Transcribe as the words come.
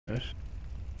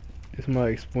This might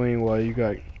explain why you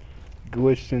got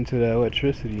glitched into that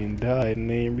electricity and died and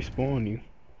they didn't respawn you.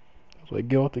 I was like,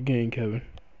 get off the game, Kevin.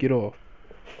 Get off.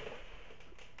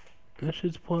 That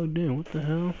shit's plugged in. What the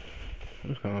hell? I'm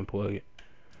just gonna unplug it.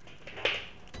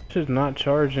 It's just not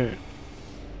charging.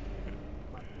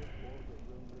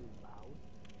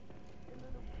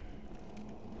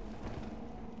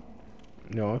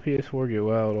 No, my PS4 get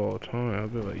loud all the time. I'll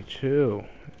be like, chill.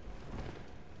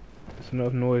 There's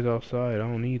enough noise outside. I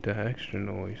don't need the extra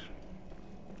noise.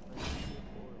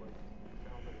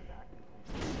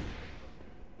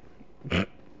 No,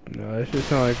 that shit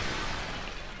sound like...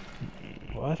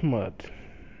 Why's my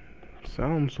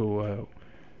sound so loud?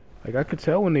 Like, I could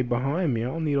tell when they behind me. I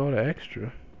don't need all the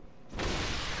extra.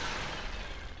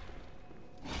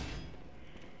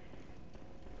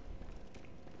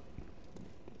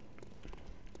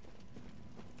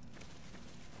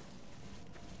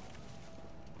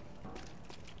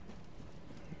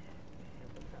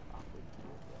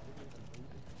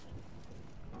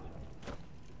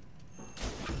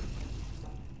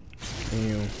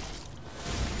 Damn.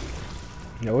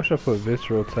 I wish I put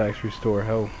visceral attacks restore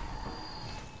health.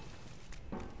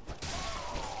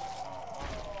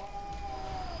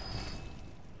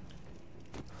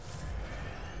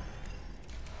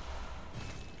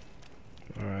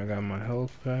 Alright, I got my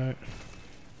health back.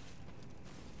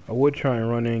 I would try and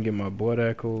run in and get my blood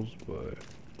echoes, but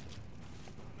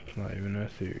it's not even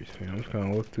that serious, man. I'm just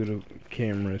gonna look through the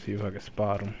camera and see if I can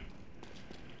spot them.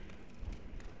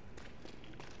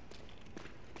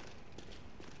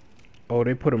 Oh,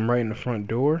 they put him right in the front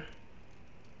door?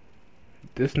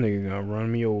 This nigga gonna run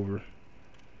me over.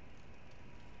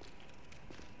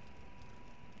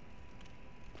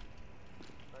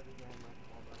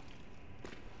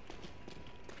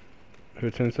 For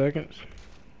 10 seconds?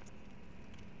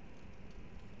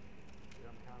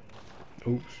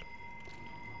 Oops.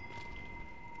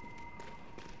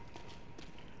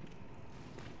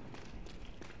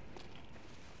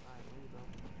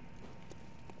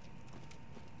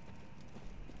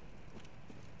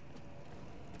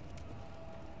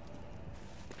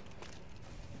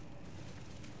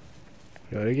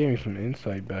 Yo, they gave me some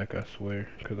insight back, I swear.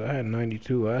 Cause I had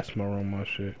 92 last time I run my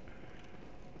shit.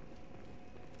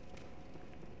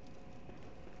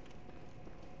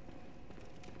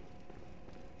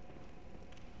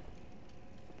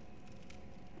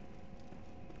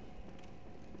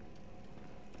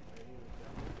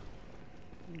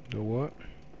 The what?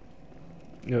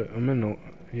 Yeah, I'm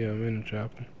in the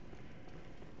chapel.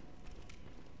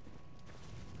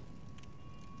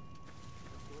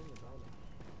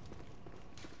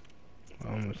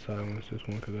 I'm gonna silence this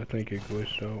one because I think it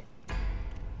glitched out.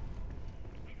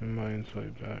 And my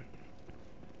insight back.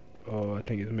 Oh, I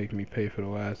think it's making me pay for the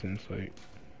last insight.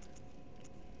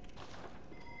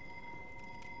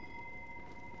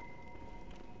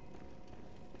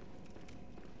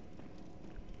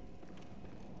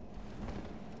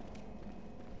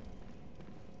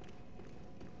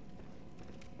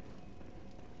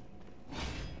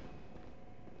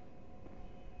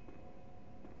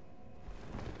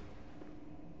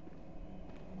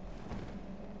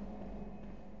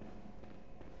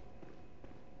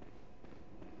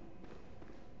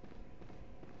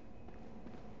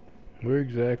 Where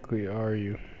exactly are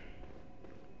you?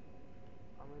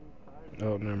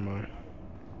 Oh, never mind.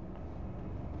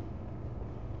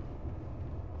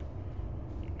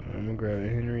 I'm gonna grab a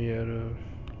Henrietta.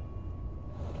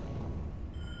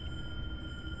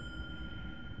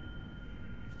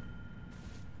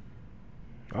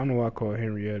 I don't know why I call her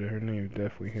Henrietta. Her name is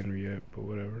definitely Henriette, but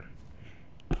whatever.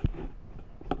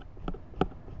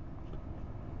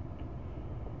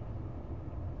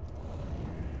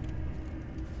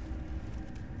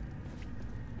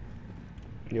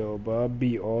 Yo, but I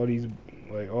beat all these,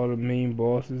 like, all the main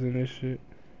bosses in this shit.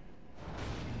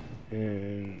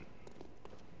 And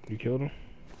you killed him?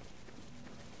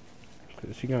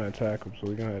 Cause she gonna attack him, so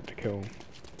we gonna have to kill him.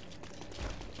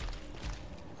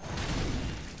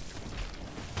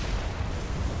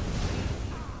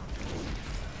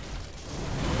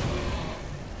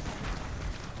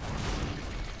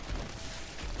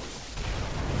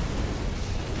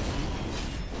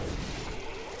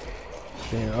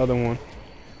 Damn, other one.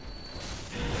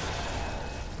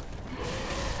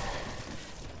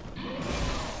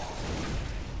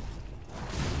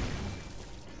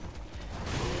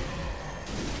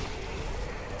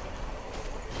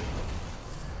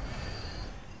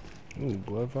 Ooh,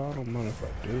 blood vial? I don't mind if I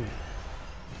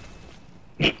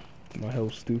do. My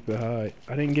health's stupid high.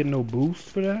 I didn't get no boost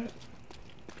for that?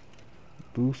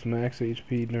 Boost max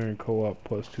HP during co-op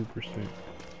plus 2%.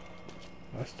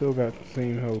 I still got the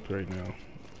same health right now.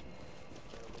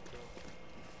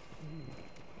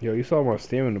 Yo, you saw my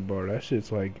stamina bar. That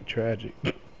shit's like tragic.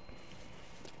 Like,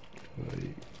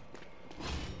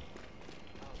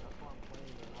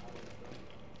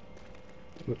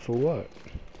 but for what?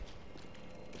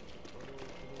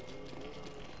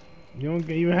 You don't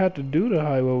even have to do the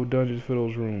high level dungeons for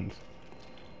those rooms.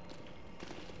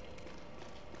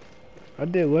 I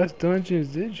did less dungeons,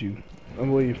 did you?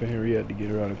 I'm waiting for Henriette to get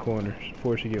around the corner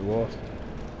before she get lost.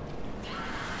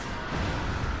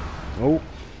 Oh.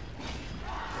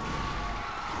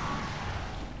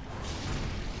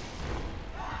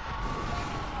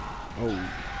 Oh.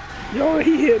 Yo,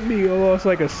 he hit me. I lost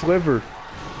like a sliver.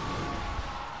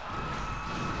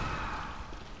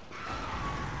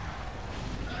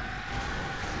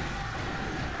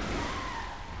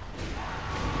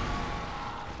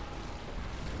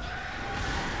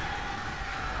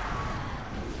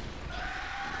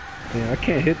 Yeah, I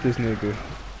can't hit this nigga.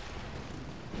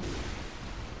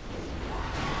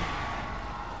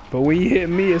 But when you hit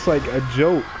me, it's like a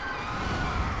joke.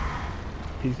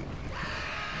 He's...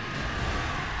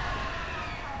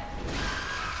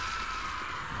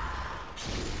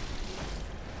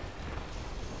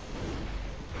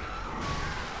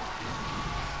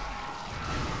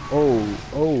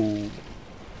 Oh.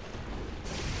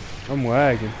 I'm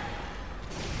lagging.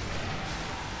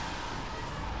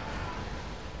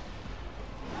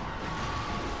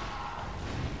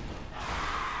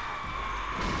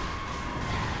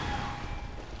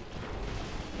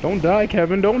 Don't die,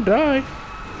 Kevin. Don't die.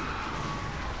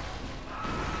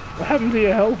 What happened to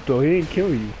your health, though? He didn't kill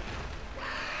you.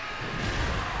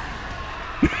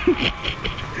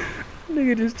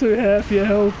 Nigga just took half your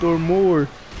health or more.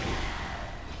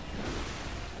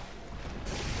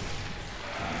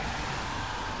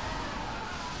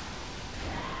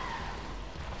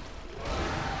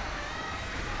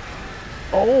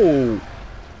 Oh!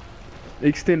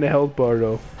 Extend the health bar,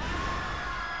 though.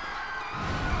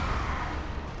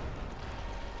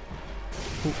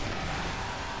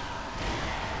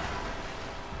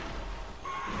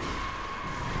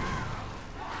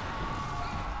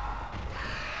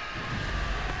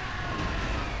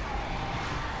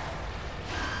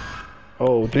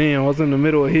 Oh damn, I was in the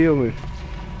middle of healing.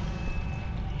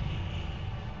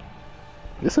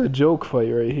 It's a joke fight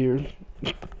right here.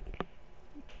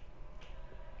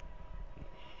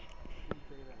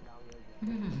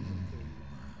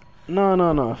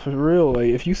 No, for real. Like,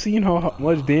 if you seen how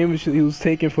much damage he was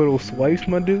taking for those swipes,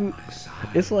 my dude,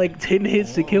 it's like 10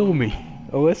 hits to kill me.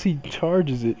 Unless he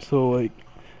charges it, so like...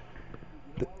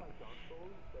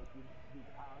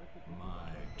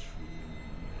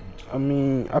 I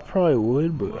mean, I probably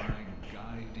would, but...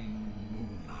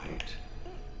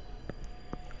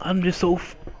 I'm just so...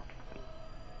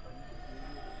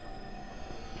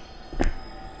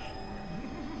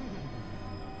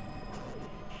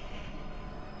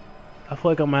 I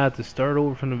feel like I'm gonna have to start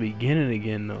over from the beginning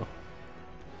again, though.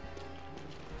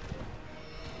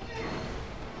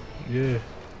 Yeah.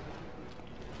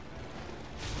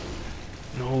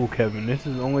 No, Kevin, this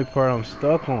is the only part I'm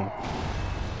stuck on.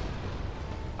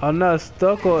 I'm not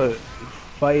stuck on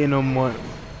fighting them one.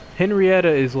 Henrietta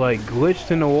is like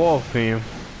glitched in the wall, fam.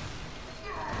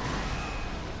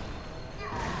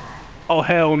 Oh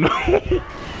hell no.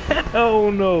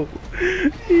 Hell no.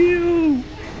 Ew.